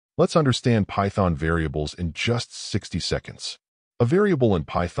Let's understand Python variables in just 60 seconds. A variable in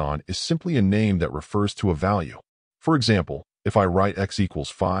Python is simply a name that refers to a value. For example, if I write x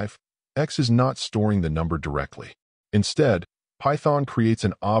equals 5, x is not storing the number directly. Instead, Python creates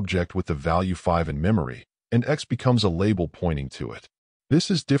an object with the value 5 in memory, and x becomes a label pointing to it.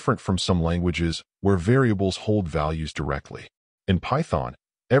 This is different from some languages where variables hold values directly. In Python,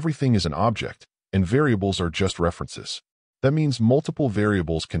 everything is an object, and variables are just references. That means multiple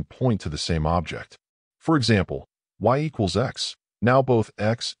variables can point to the same object. For example, y equals x. Now both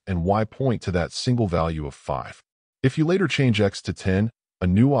x and y point to that single value of 5. If you later change x to 10, a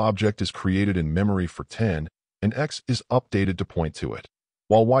new object is created in memory for 10, and x is updated to point to it,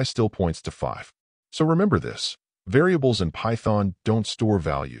 while y still points to 5. So remember this. Variables in Python don't store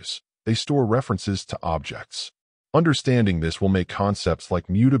values. They store references to objects. Understanding this will make concepts like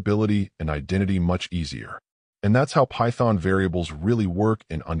mutability and identity much easier. And that's how Python variables really work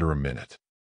in under a minute.